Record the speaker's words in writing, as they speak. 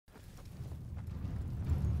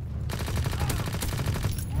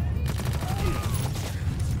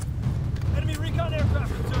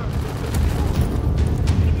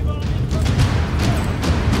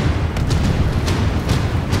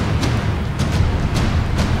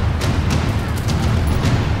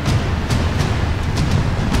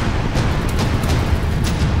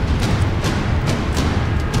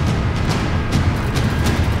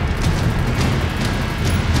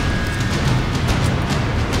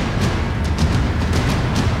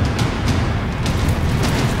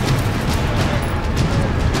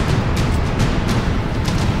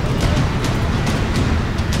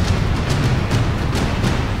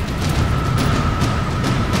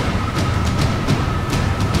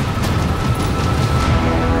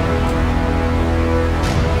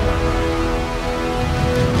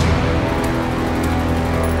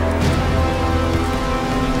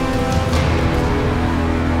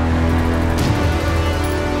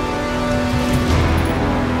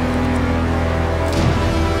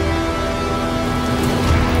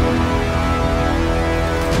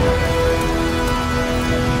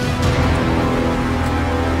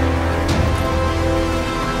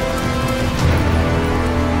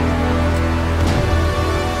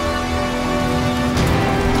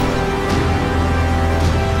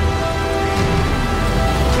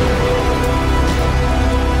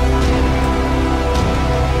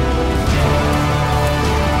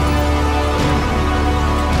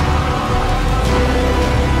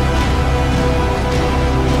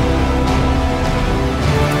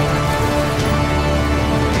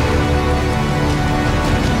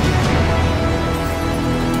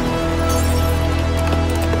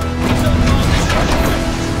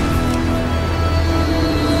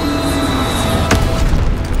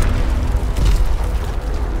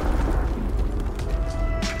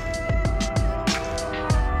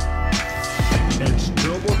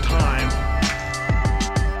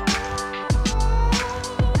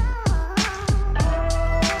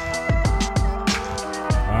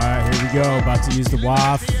About to use the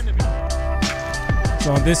Waffe.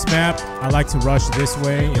 So on this map, I like to rush this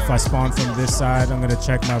way. If I spawn from this side, I'm going to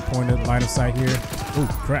check my point of line of sight here.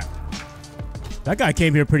 Oh, crap. That guy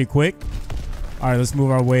came here pretty quick. All right, let's move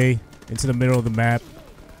our way into the middle of the map.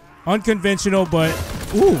 Unconventional, but...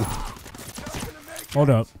 Ooh. Hold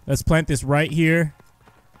up. Let's plant this right here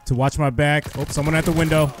to watch my back. Oh, someone at the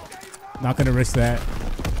window. Not going to risk that.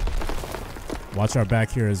 Watch our back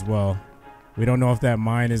here as well. We don't know if that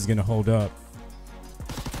mine is going to hold up.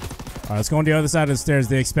 All right, let's go on the other side of the stairs.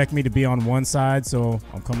 They expect me to be on one side, so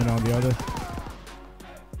I'm coming on the other.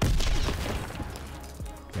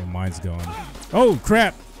 Okay, mine's going. Oh,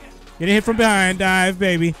 crap. Getting hit from behind. Dive,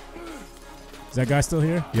 baby. Is that guy still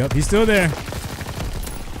here? Yep, he's still there.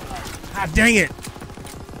 Ah, dang it.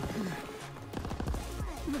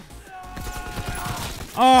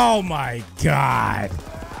 Oh, my God.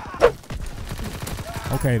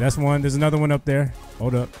 Okay, that's one. There's another one up there.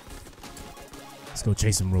 Hold up. Let's go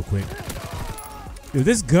chase him real quick. Dude,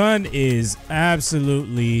 this gun is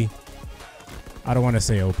absolutely... I don't want to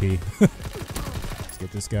say OP. Let's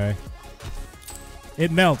get this guy.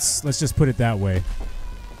 It melts. Let's just put it that way.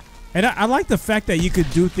 And I like the fact that you could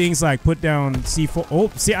do things like put down C4.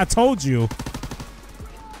 Oh, see, I told you.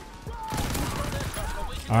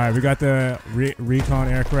 All right, we got the recon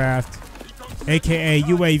aircraft, aka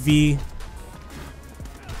UAV.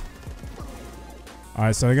 All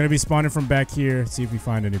right, so they're gonna be spawning from back here. See if we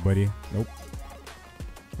find anybody. Nope.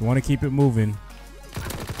 We want to keep it moving.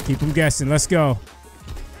 Keep them guessing. Let's go.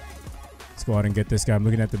 Let's go out and get this guy. I'm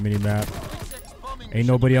looking at the mini map. Ain't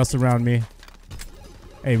nobody else around me.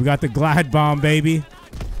 Hey, we got the glide bomb, baby.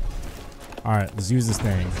 All right, let's use this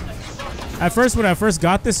thing. At first, when I first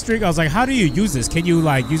got this streak, I was like, how do you use this? Can you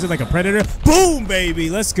like use it like a predator? Boom, baby.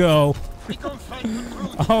 Let's go.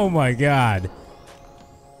 Oh my God.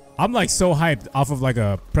 I'm like so hyped off of like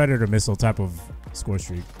a predator missile type of score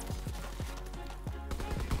streak.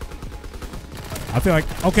 I feel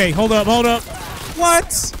like, okay, hold up.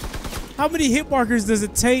 What? How many hit markers does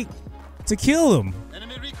it take to kill him?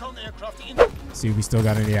 See if we still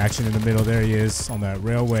got any action in the middle. There he is on that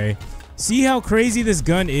railway. See how crazy this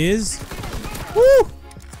gun is? Woo!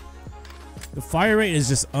 The fire rate is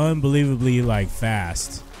just unbelievably like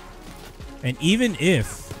fast. And even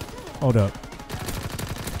if, hold up.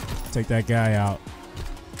 Take that guy out.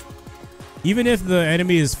 Even if the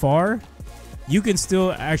enemy is far, you can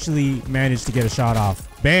still actually manage to get a shot off.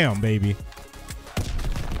 Bam, baby.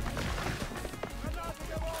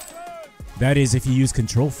 That is if you use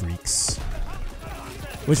control freaks.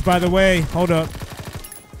 Which, by the way, hold up.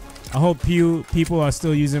 I hope people are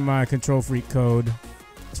still using my control freak code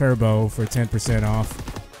Turbo for 10% off.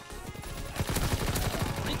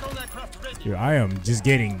 Dude, I am just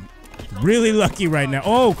getting really lucky right now.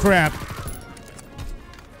 Oh, crap.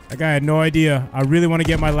 That guy had no idea. I really want to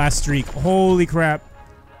get my last streak. Holy crap.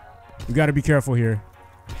 We got to be careful here.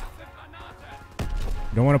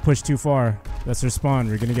 Don't want to push too far. That's their spawn.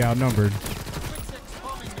 We're going to get outnumbered.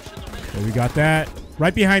 Okay, we got that.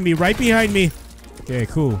 Right behind me. Right behind me. Okay,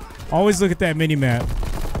 cool. Always look at that mini map.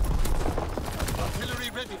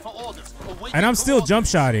 And I'm still jump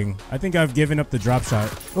shotting. I think I've given up the drop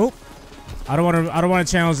shot. Oh. I don't want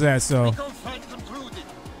to challenge that, so I'm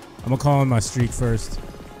gonna call in my streak first.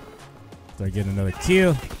 So I get another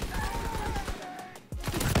kill.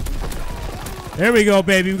 There we go,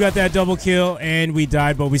 baby. We got that double kill, and we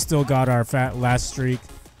died, but we still got our last streak.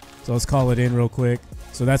 So let's call it in real quick.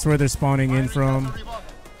 So that's where they're spawning in from.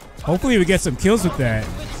 Hopefully we get some kills with that.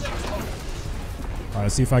 All right,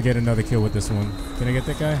 let's see if I get another kill with this one. Can I get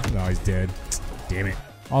that guy? No, he's dead. Damn it.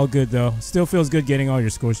 All good, though. Still feels good getting all your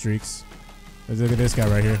score streaks. Let's look at this guy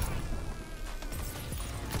right here.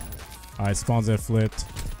 All right, spawns that flipped.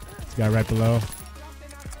 This guy right below.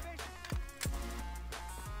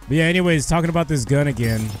 But yeah, anyways, talking about this gun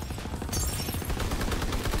again.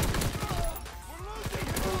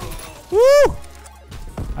 Woo!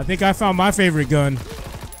 I think I found my favorite gun.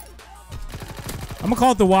 I'm gonna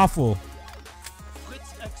call it the Waffe.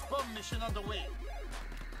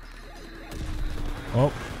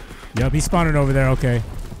 Oh, yep, he's spawning over there. Okay.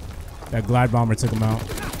 That glide bomber took him out.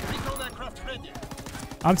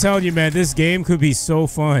 I'm telling you, man, this game could be so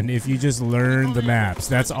fun if you just learn the maps.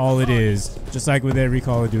 That's all it is. Just like with every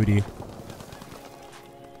Call of Duty.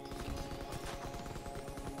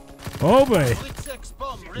 Oh, boy.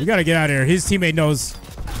 We got to get out of here. His teammate knows.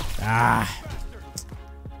 Ah.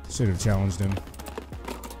 Should have challenged him.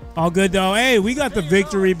 All good, though. Hey, we got the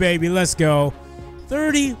victory, baby. Let's go.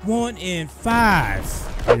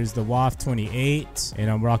 31-5. Here's the Waffe 28, and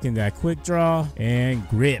I'm rocking that quick draw and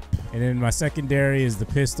grip. And then my secondary is the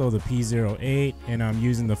pistol, the P08, and I'm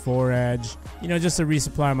using the 4-edge, you know, just to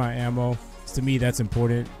resupply my ammo. To me, that's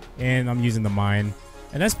important. And I'm using the mine.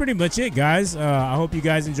 And that's pretty much it, guys. I hope you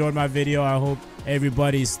guys enjoyed my video. I hope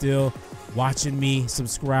everybody's still watching me,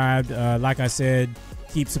 subscribed. Like I said,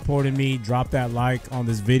 keep supporting me. Drop that like on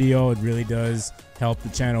this video. It really does help the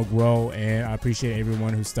channel grow, and I appreciate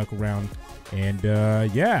everyone who stuck around. And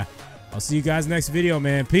yeah, I'll see you guys next video,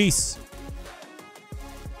 man. Peace.